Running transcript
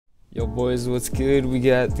Yo boys, what's good? We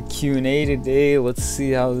got the Q&A today. Let's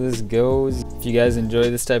see how this goes. If you guys enjoy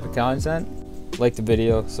this type of content, like the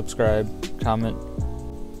video, subscribe, comment.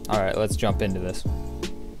 Alright, let's jump into this.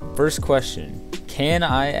 First question, can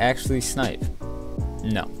I actually snipe?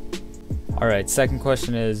 No. Alright, second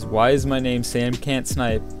question is, why is my name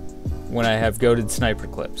SamCantSnipe when I have goated sniper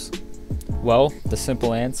clips? Well, the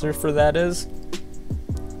simple answer for that is,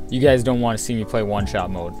 you guys don't want to see me play one-shot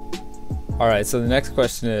mode. Alright, so the next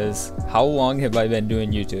question is, how long have I been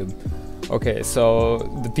doing YouTube? Okay, so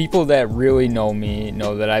the people that really know me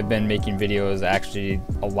know that I've been making videos actually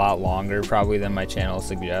a lot longer probably than my channel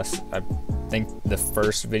suggests. I think the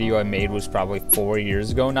first video I made was probably 4 years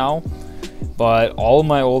ago now, but all of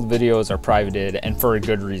my old videos are privated, and for a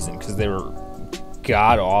good reason, because they were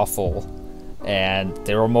god awful and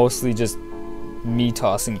they were mostly just me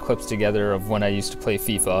tossing clips together of when I used to play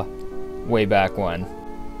FIFA way back when.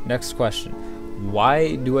 Next question,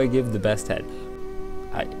 why do I give the best head?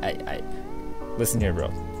 I listen here,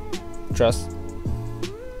 bro. Trust,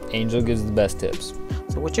 Angel gives the best tips.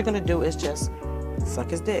 So what you're gonna do is just suck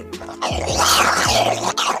his dick.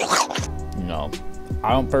 No,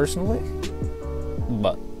 I don't personally,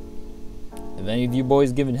 but if any of you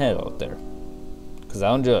boys giving head out there, because I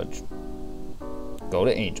don't judge, go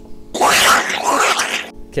to Angel.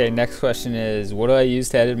 Okay, next question is, what do I use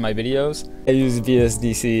to edit my videos? I use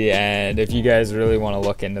VSDC, and if you guys really want to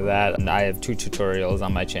look into that, I have 2 tutorials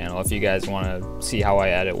on my channel. If you guys want to see how I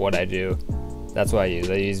edit what I do, that's what I use.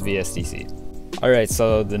 I use VSDC. Alright,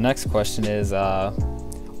 so the next question is,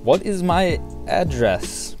 what is my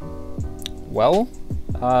address? Well,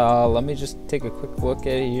 let me just take a quick look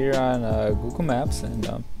at it here on Google Maps,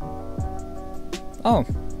 and oh,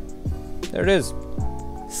 there it is.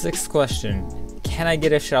 6th question. Can I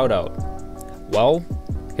get a shout out? Well,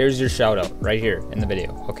 here's your shout out right here in the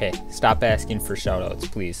video. Okay, stop asking for shout outs,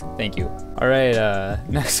 please. Thank you. All right,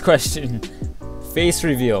 next question. Face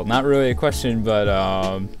reveal. Not really a question, but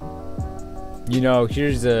you know,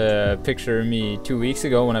 here's a picture of me 2 weeks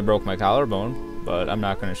ago when I broke my collarbone, but I'm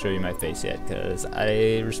not going to show you my face yet because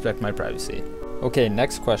I respect my privacy. Okay,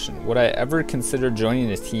 next question. Would I ever consider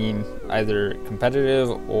joining a team, either competitive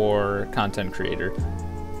or content creator?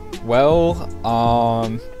 Well,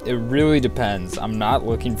 it really depends. I'm not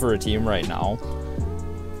looking for a team right now,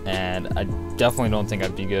 and I definitely don't think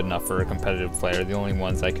I'd be good enough for a competitive player. The only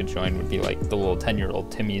ones I could join would be like the little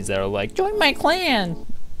 10-year-old Timmies that are like, join my clan!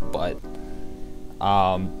 But,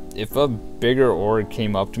 if a bigger org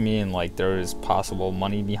came up to me and like there was possible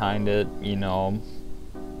money behind it, you know,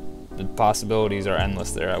 the possibilities are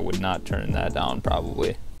endless there. I would not turn that down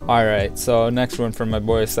probably. Alright, so next one from my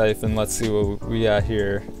boy Siphon. Let's see what we got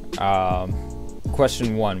here.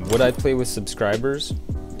 Question 1, would I play with subscribers?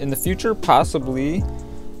 In the future, possibly.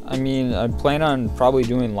 I mean, I plan on probably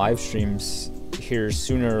doing live streams here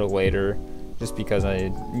sooner or later, just because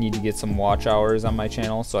I need to get some watch hours on my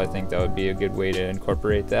channel, so I think that would be a good way to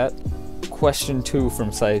incorporate that. Question 2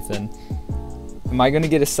 from Siphon, am I going to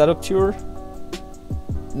get a setup tour?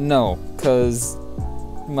 No, because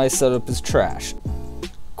my setup is trash.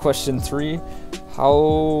 Question 3, how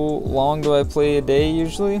long do I play a day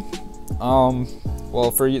usually?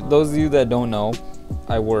 Well, for those of you that don't know,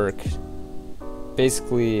 I work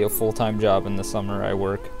basically a full-time job in the summer. I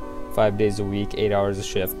work 5 days a week, 8 hours a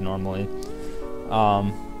shift normally.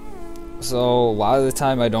 So a lot of the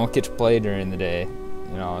time I don't get to play during the day,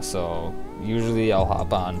 you know, so usually I'll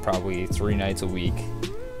hop on probably 3 nights a week,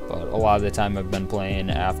 but a lot of the time I've been playing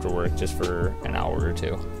after work just for an hour or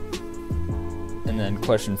 2. And then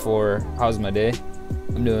question 4, how's my day?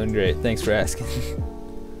 I'm doing great, thanks for asking.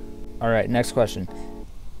 Alright, next question.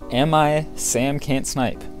 Am I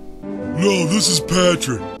SamCantSnipe? No, this is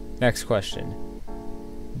Patrick. Next question.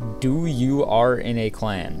 Do you are in a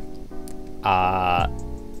clan?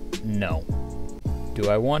 No. Do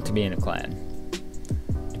I want to be in a clan?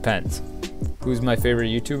 Depends. Who's my favorite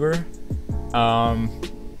YouTuber?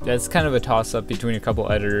 That's kind of a toss-up between a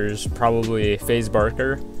couple editors. Probably Faze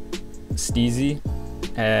Barker, Steezy,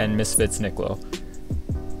 and Misfits Nicklo.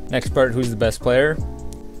 Next part, who's the best player?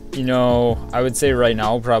 You know, I would say right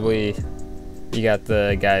now probably you got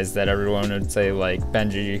the guys that everyone would say like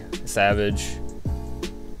Benji, Savage,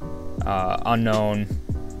 Unknown,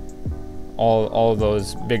 all of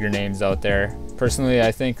those bigger names out there. Personally,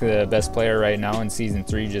 I think the best player right now in Season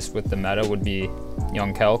 3 just with the meta would be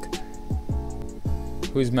Young Kelk.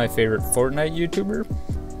 Who's my favorite Fortnite YouTuber?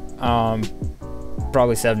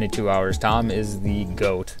 Probably 72 Hours. Tom is the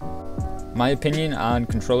GOAT. My opinion on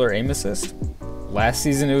controller aim assist? Last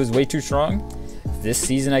season it was way too strong. This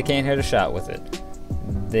season I can't hit a shot with it.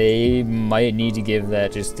 they might need to give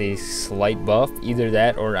that just a slight buff. Either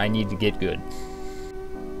that or I need to get good.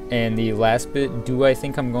 And the last bit, do I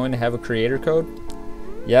think I'm going to have a creator code?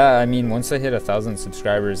 Yeah, I mean, once I hit 1,000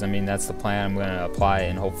 subscribers, I mean, that's the plan. I'm going to apply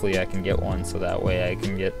and hopefully I can get one so that way I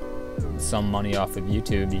can get some money off of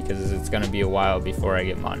YouTube, because it's going to be a while before I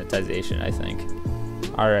get monetization, I think.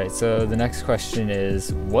 Alright, so the next question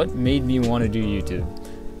is, what made me want to do YouTube?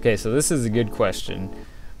 Okay, so this is a good question,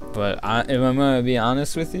 but if I'm going to be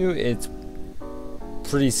honest with you, it's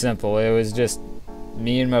pretty simple. It was just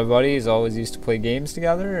me and my buddies always used to play games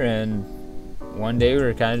together, and one day we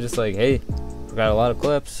were kind of just like, hey, we got a lot of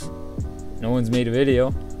clips, no one's made a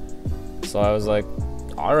video, so I was like,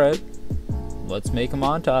 alright, let's make a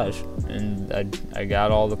montage. And I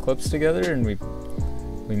got all the clips together and we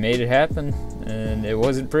made it happen. And it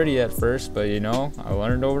wasn't pretty at first, but you know, I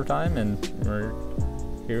learned over time, and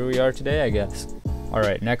here we are today, I guess.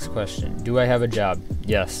 Alright, next question. Do I have a job?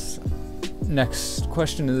 Yes. Next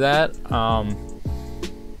question to that, how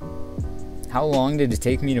long did it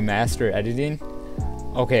take me to master editing?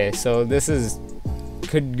 Okay, so this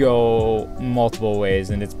could go multiple ways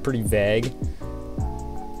and it's pretty vague,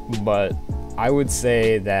 but I would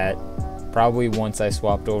say that probably once I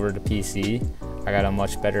swapped over to PC, I got a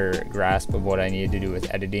much better grasp of what I needed to do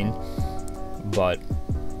with editing. But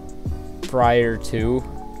prior to,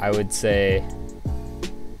 I would say,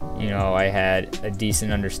 you know, I had a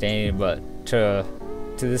decent understanding, but to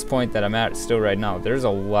this point that I'm at still right now, there's a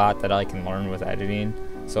lot that I can learn with editing.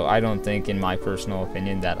 So I don't think, in my personal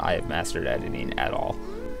opinion, that I have mastered editing at all.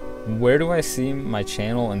 Where do I see my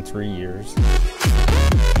channel in 3 years?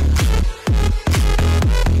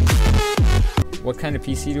 What kind of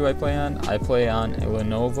PC do I play on? I play on a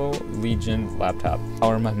Lenovo Legion laptop. How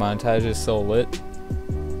are my montages so lit?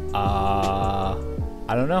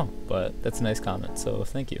 I don't know, but that's a nice comment, so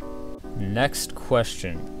thank you. Next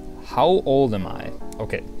question. How old am I?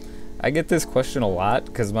 Okay, I get this question a lot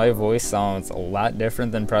because my voice sounds a lot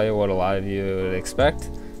different than probably what a lot of you would expect.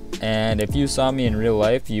 And if you saw me in real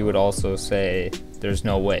life, you would also say there's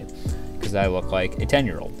no way, because I look like a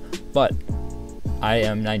 10-year-old. But I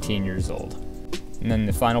am 19 years old. And then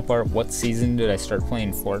the final part, what season did I start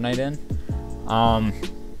playing Fortnite in?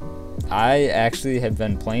 I actually have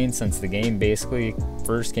been playing since the game basically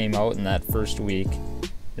first came out in that first week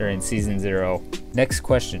during Season 0. Next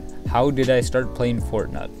question, how did I start playing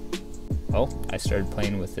Fortnite? Well, I started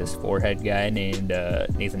playing with this forehead guy named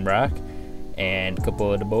Nathan Brock and a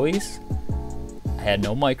couple of the boys. I had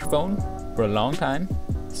no microphone for a long time,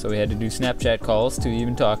 so we had to do Snapchat calls to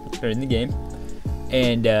even talk during the game.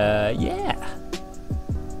 And yeah,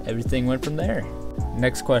 everything went from there.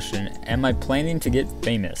 Next question, am I planning to get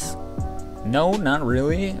famous? No, not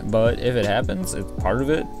really, but if it happens, it's part of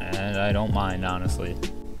it, and I don't mind, honestly.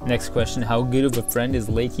 Next question, how good of a friend is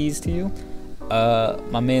Lakey's to you?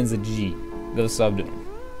 My man's a G. Go sub to him.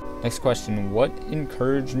 Next question, what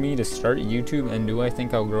encouraged me to start YouTube, and do I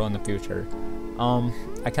think I'll grow in the future?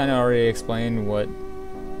 I kind of already explained what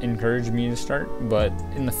encouraged me to start, but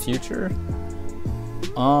in the future,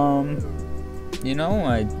 you know,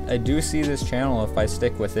 I do see this channel, if I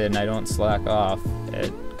stick with it and I don't slack off,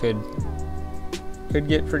 it could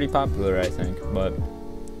get pretty popular, I think, but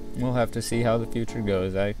we'll have to see how the future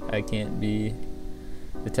goes. I can't be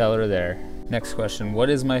the teller there. Next question, what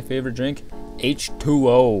is my favorite drink?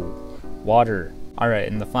 H2O, water.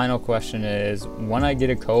 Alright, and the final question is, when I get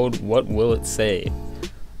a code, what will it say?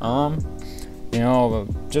 You know,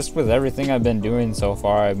 just with everything I've been doing so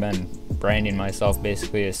far, I've been branding myself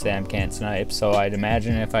basically as SamCantSnipe, so I'd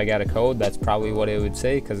imagine if I got a code, that's probably what it would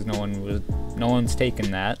say, because no one's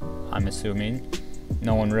taken that, I'm assuming.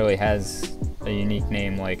 No one really has a unique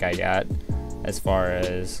name like I got as far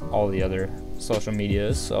as all the other social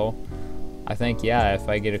medias, so I think, yeah, if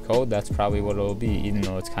I get a code, that's probably what it'll be, even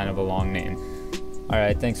though it's kind of a long name.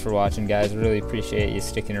 Alright, thanks for watching, guys. Really appreciate you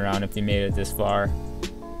sticking around if you made it this far.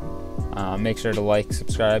 Make sure to like,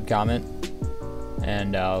 subscribe, comment,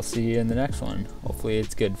 and I'll see you in the next one. Hopefully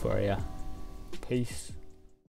it's good for you. Peace.